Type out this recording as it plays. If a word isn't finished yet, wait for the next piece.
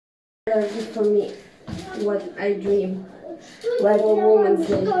For me, what I dream. What? For Women's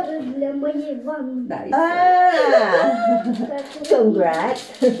Day. Nice. Ah! Congrats.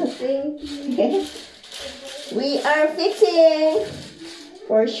 Thank you. We are fixing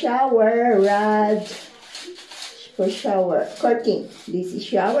for shower rod. For shower curtain. This is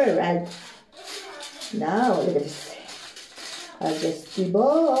shower rod. Now look at this.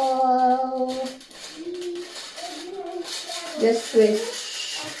 Adjustable. Just twist.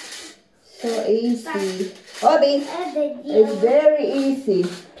 So easy. Obi, it's very easy.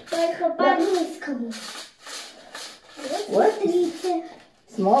 What?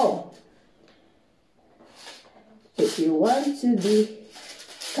 Small. If you want to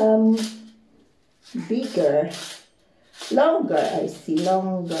become bigger, longer, I see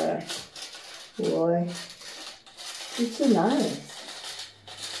longer. Boy, it's so nice.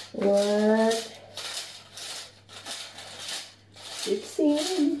 What?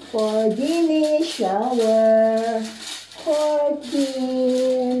 Fixing for Ginny shower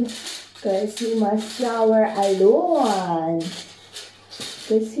curtain. Cause he must shower alone.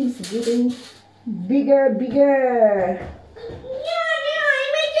 Cause he's getting bigger.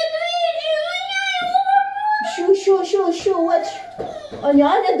 Shoo. What's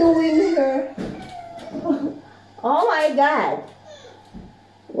Anyana doing here? Oh my God.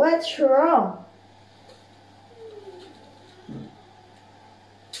 What's wrong?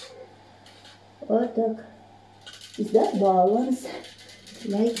 What the? Is that balance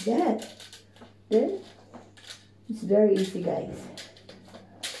like that? Then it's very easy, guys.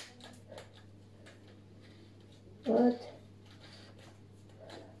 What?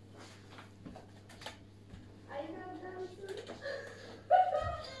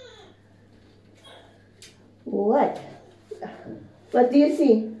 What? What do you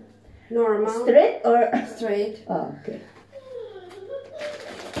see? Normal. Straight or? Straight. Oh, okay.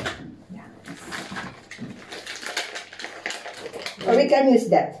 Or we can use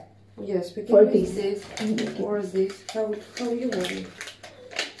that. Yes, we for can use this. this or this. How you want it?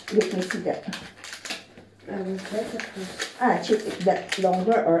 Let me see that. I will try to put. Check it that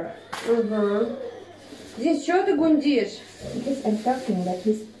longer or? Здесь что ты гундишь? Because I'm talking that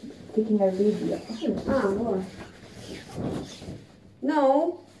he's taking a video. More.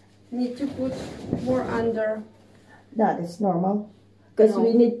 No, need to put more under. No, that's normal. Because No.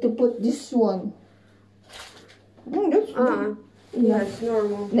 we need to put this one. That's good. Yes,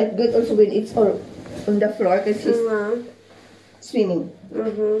 normal. Not good also when it's all on the floor because he's swimming.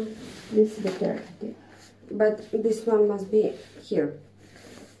 This is better. Okay. But this one must be here.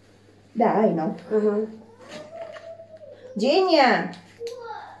 Yeah, I know. Genia!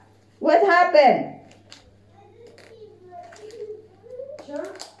 What happened? Что?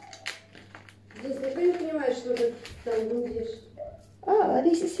 Здесь ты не понимаешь, что ты там гундишь? Oh,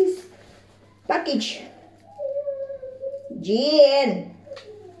 this is his package. Jean!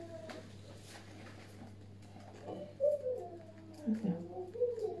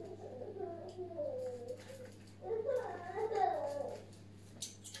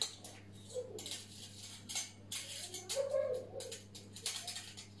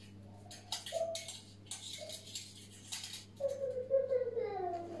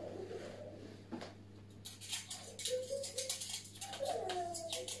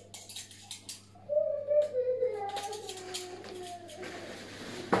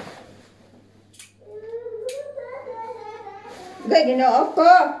 Good, you know, of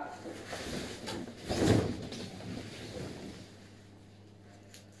course.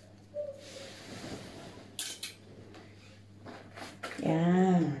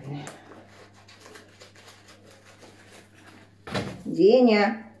 Yan.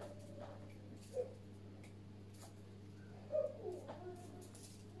 Genia.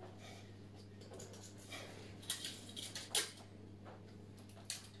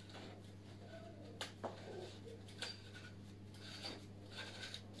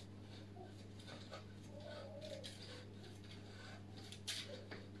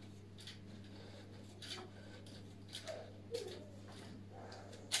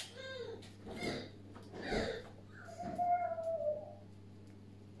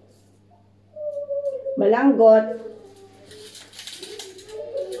 Malanggot.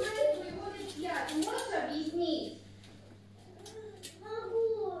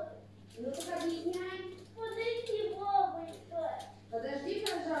 Подожди,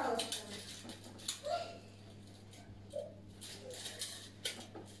 пожалуйста.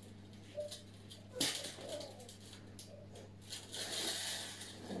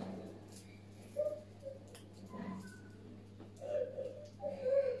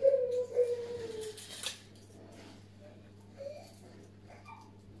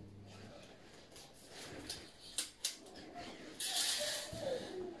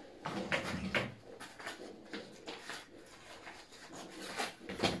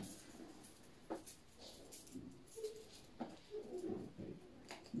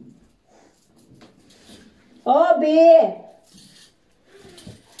 Obi!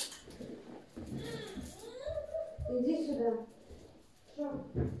 Иди сюда. Что?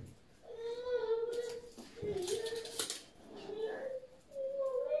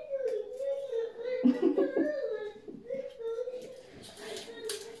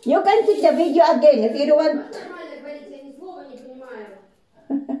 You can take the video again if you don't want. Нормально говорить, я ни слова не понимаю.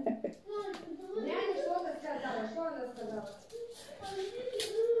 Няня что-то сказала. Что она сказала?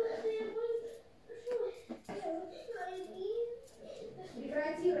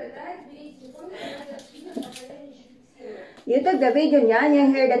 Прекрати рыдать, бери телефон, и надо видео, пока я не фиксирую. You took the video,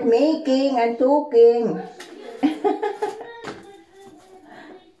 Nyanya heard that making and talking.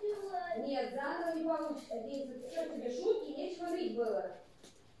 Нет, заново не получится. Здесь все тебе шутки, нечего ныть было.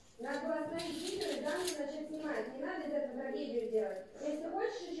 Надо было остановить видео и заново начать снимать. Не надо из этого трагедию делать. Если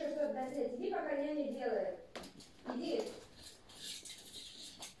хочешь еще что-то доснять, иди, пока няня делает. Иди.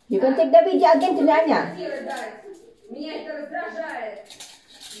 You can take the video again to Nyanya. Прекрати рыдать. Меня это раздражает.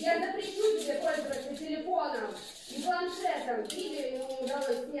 Я запрещу тебе пользоваться телефоном и планшетом. Видео ему не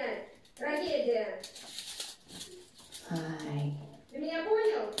удалось снять. Трагедия. Hi. Ты меня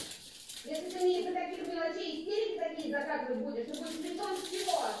понял? Если ты мне из-за таких мелочей истерики такие закатывать будешь, ты будешь лишен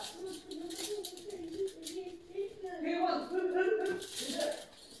всего. Ты вон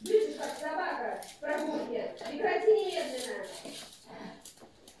дышишь, как собака в прогулке. Прекрати немедленно.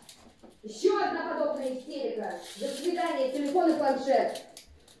 Еще одна подобная истерика. До свидания, телефон и планшет.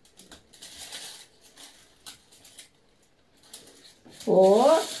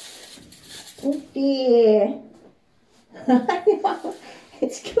 Oh, okay.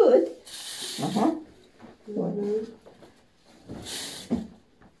 It's good.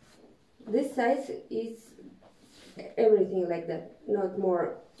 This size is everything like that, not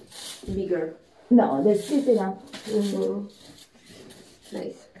more bigger. No, that's good enough.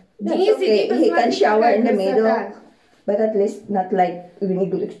 Nice. That's Денис, okay. иди He can посмотри, shower какая in the middle, красота. but at least not like when you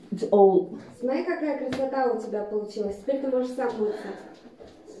do it's all. Смотри, какая красота у тебя получилась. Теперь ты можешь сам мыться.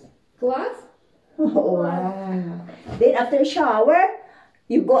 Класс? Oh, wow. Then after shower,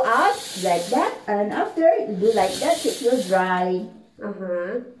 you go out like that, and after you do like that, it will dry.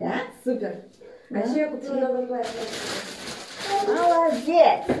 Ага. Yeah. Супер. А еще я купила новый платье.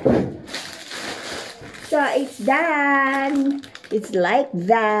 Молодец. So it's done. It's like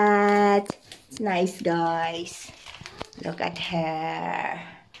that. It's nice, guys. Look at her.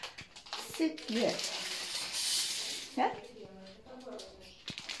 So good. Huh?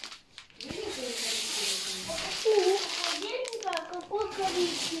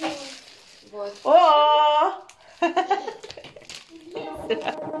 Вот. Oh!